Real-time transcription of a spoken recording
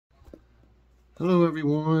Hello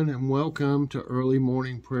everyone, and welcome to early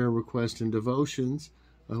morning prayer requests and devotions.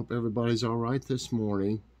 I hope everybody's all right this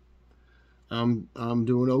morning. I'm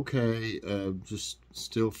doing okay. Just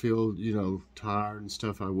still feel tired and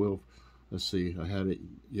stuff. Let's see, I had it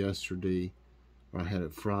yesterday, or I had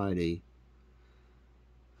it Friday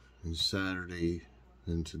and Saturday,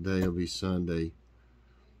 and today will be Sunday.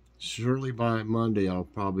 Surely by Monday I'll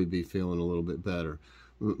probably be feeling a little bit better.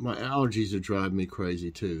 My allergies are driving me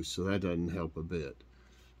crazy too, so that doesn't help a bit,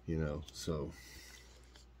 so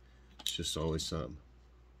it's just always something.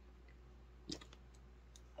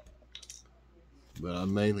 But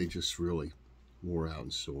I'm mainly just really wore out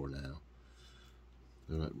and sore now.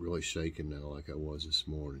 I'm not really shaking now like I was this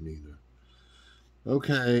morning either.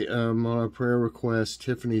 Okay, on our prayer request,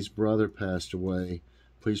 Tiffany's brother passed away.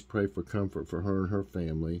 Please pray for comfort for her and her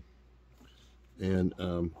family. And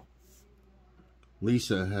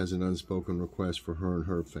Lisa has an unspoken request for her and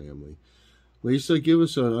her family. Lisa, give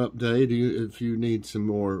us an update if you need some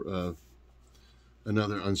more,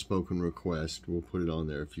 another unspoken request. We'll put it on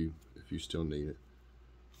there if you still need it.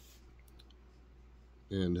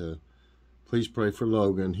 And please pray for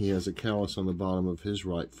Logan. He has a callus on the bottom of his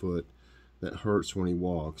right foot that hurts when he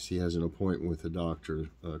walks. He has an appointment with the doctor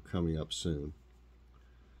coming up soon.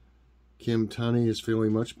 Kim Tunney is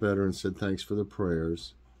feeling much better and said thanks for the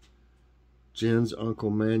prayers. Jen's Uncle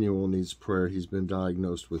Manuel needs prayer. He's been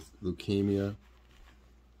diagnosed with leukemia.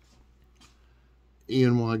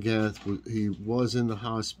 Ian Wagath, he was in the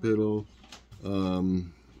hospital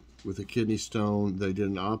with a kidney stone. They did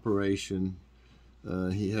an operation.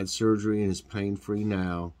 He had surgery and is pain-free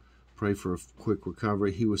now. Pray for a quick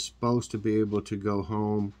recovery. He was supposed to be able to go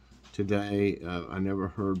home today. I never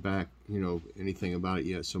heard back, anything about it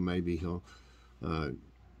yet, so maybe he'll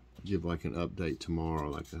give like an update tomorrow,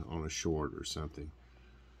 like on a short or something.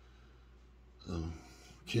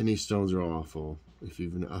 Kidney stones are awful.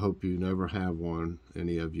 I hope you never have one,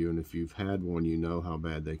 any of you, and if you've had one, you know how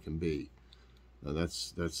bad they can be.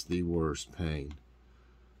 That's the worst pain.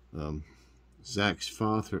 Zach's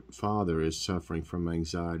father is suffering from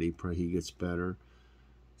anxiety. Pray he gets better.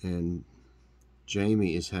 And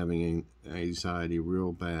Jamie is having anxiety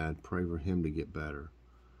real bad. Pray for him to get better.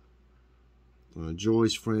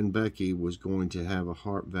 Joy's friend Becky was going to have a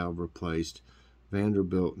heart valve replaced.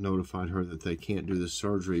 Vanderbilt notified her that they can't do the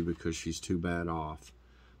surgery because she's too bad off.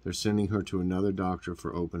 They're sending her to another doctor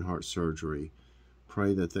for open heart surgery.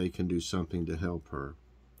 Pray that they can do something to help her.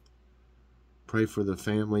 Pray for the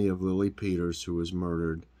family of Lily Peters, who was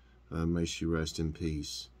murdered. May she rest in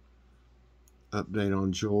peace. Update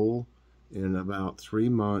on Joel. In about 3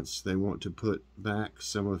 months, they want to put back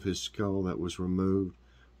some of his skull that was removed.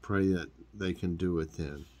 Pray that they can do it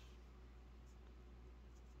then.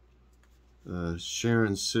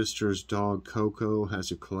 Sharon's sister's dog Coco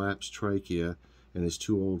has a collapsed trachea and is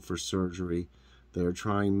too old for surgery. They are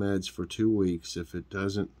trying meds for 2 weeks. If it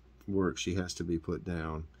doesn't work, she has to be put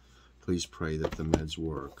down. Please pray that the meds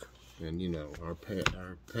work. And our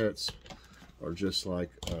pets are just like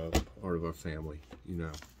part of our family.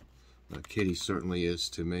 Kitty certainly is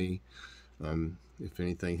to me. If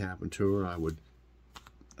anything happened to her, I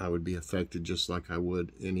would be affected just like I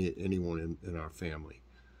would anyone in our family.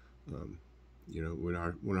 When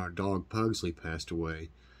our dog Pugsley passed away,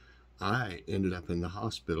 I ended up in the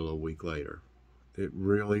hospital a week later. It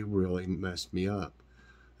really, really messed me up.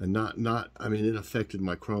 And it affected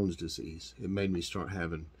my Crohn's disease. It made me start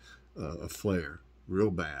having a flare real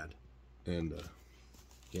bad. And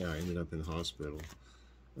I ended up in the hospital.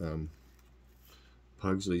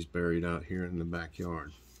 Pugsley's buried out here in the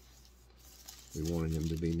backyard. We wanted him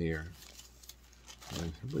to be near. I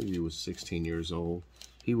believe he was 16 years old.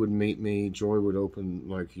 He would meet me. Joy would open,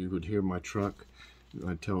 like you would hear my truck.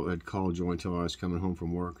 I'd call Joy until I was coming home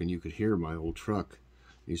from work, and you could hear my old truck.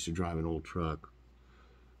 I used to drive an old truck.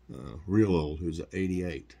 Real old. He was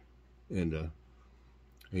 88. And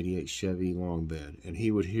 88 Chevy long bed. And he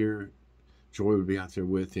would hear, Joy would be out there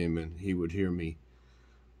with him, and he would hear me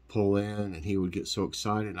pull in, and he would get so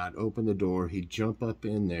excited. And I'd open the door. He'd jump up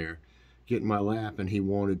in there, get in my lap, and he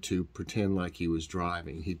wanted to pretend like he was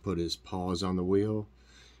driving. He'd put his paws on the wheel,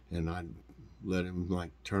 and I'd let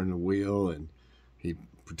him turn the wheel, and he'd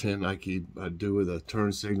pretend like I'd do with a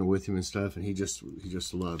turn signal with him and stuff, and he just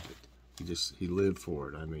loved it. He lived for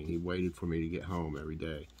it. He waited for me to get home every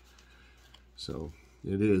day. So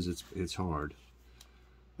it's hard.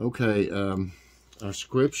 Okay, our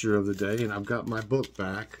scripture of the day, and I've got my book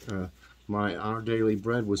back. Our Daily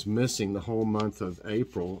Bread was missing the whole month of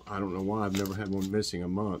April. I don't know why. I've never had one missing a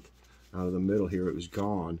month. Out of the middle here, it was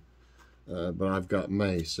gone. But I've got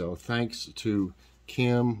May. So thanks to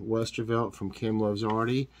Kim Westervelt from Kim Loves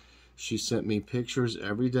Artie. She sent me pictures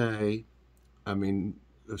every day. I mean,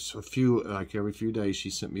 a few, like every few days, she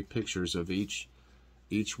sent me pictures of each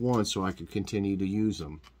one so I could continue to use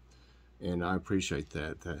them. And I appreciate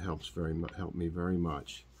that. That helped me very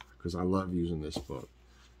much, because I love using this book.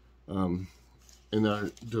 And our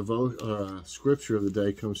scripture of the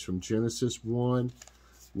day comes from Genesis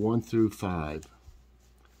 1:1-5.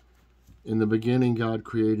 In the beginning, God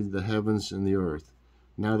created the heavens and the earth.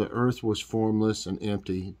 Now the earth was formless and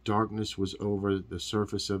empty. Darkness was over the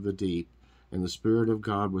surface of the deep, and the Spirit of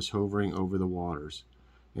God was hovering over the waters.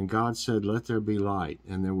 And God said, "Let there be light,"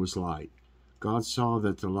 and there was light. God saw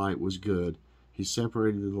that the light was good. He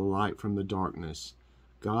separated the light from the darkness.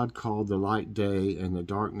 God called the light day, and the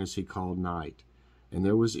darkness he called night. And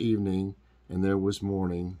there was evening, and there was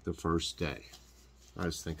morning, the first day. I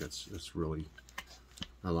just think that's really,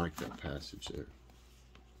 I like that passage there.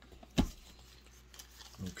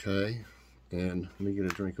 Okay, and let me get a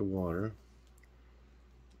drink of water.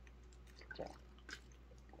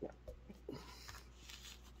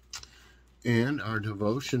 And our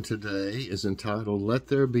devotion today is entitled, Let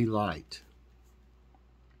There Be Light.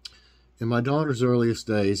 In my daughter's earliest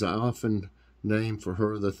days, I often named for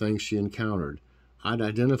her the things she encountered. I'd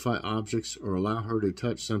identify objects or allow her to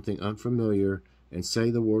touch something unfamiliar and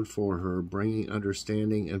say the word for her, bringing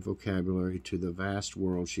understanding and vocabulary to the vast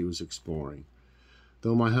world she was exploring.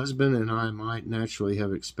 Though my husband and I might naturally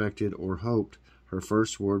have expected or hoped her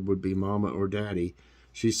first word would be Mama or Daddy,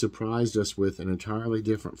 she surprised us with an entirely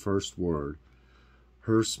different first word.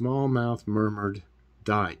 Her small mouth murmured,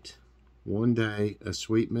 "Dite." One day, a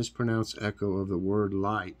sweet mispronounced echo of the word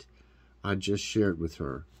light I just shared with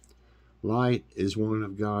her. Light is one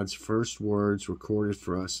of God's first words recorded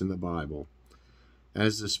for us in the Bible.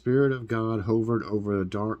 As the Spirit of God hovered over a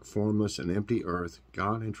dark, formless, and empty earth,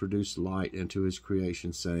 God introduced light into his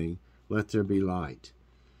creation, saying, "Let there be light."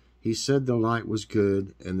 He said the light was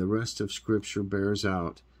good, and the rest of Scripture bears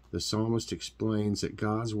out. The psalmist explains that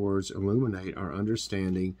God's words illuminate our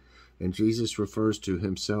understanding, and Jesus refers to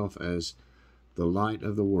himself as the light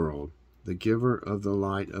of the world, the giver of the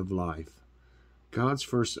light of life. God's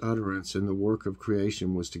first utterance in the work of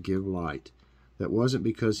creation was to give light. That wasn't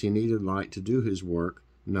because he needed light to do his work.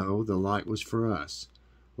 No, the light was for us.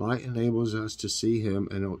 Light enables us to see him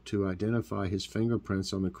and to identify his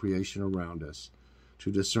fingerprints on the creation around us,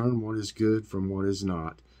 to discern what is good from what is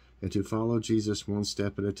not, and to follow Jesus one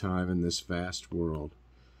step at a time in this vast world.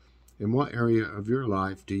 In what area of your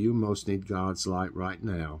life do you most need God's light right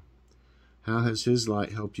now? How has his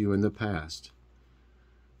light helped you in the past?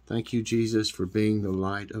 Thank you, Jesus, for being the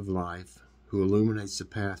light of life, who illuminates the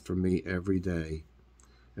path for me every day.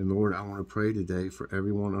 And Lord, I want to pray today for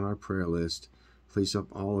everyone on our prayer list. Please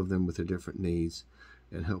help all of them with their different needs,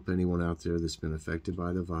 and help anyone out there that's been affected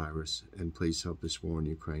by the virus. And please help this war in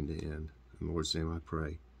Ukraine to end. In the Lord's name I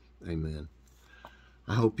pray. Amen.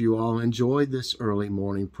 I hope you all enjoyed this early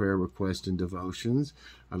morning prayer request and devotions.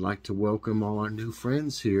 I'd like to welcome all our new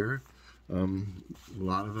friends here. A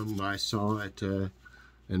lot of them I saw at and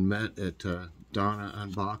met at Donna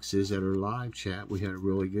Unboxes at her live chat. We had a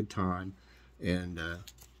really good time, and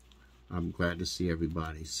I'm glad to see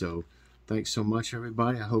everybody. So thanks so much,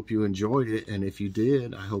 everybody. I hope you enjoyed it, and if you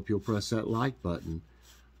did, I hope you'll press that like button.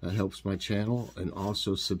 That helps my channel, and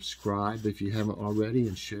also subscribe if you haven't already,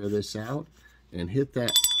 and share this out, and hit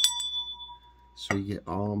that so you get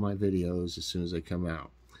all of my videos as soon as they come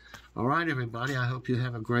out. All right, everybody, I hope you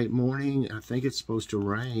have a great morning. I think it's supposed to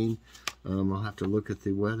rain. I'll have to look at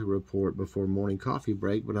the weather report before morning coffee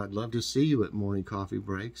break, but I'd love to see you at morning coffee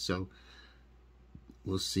break. So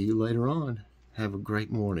we'll see you later on. Have a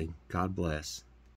great morning. God bless.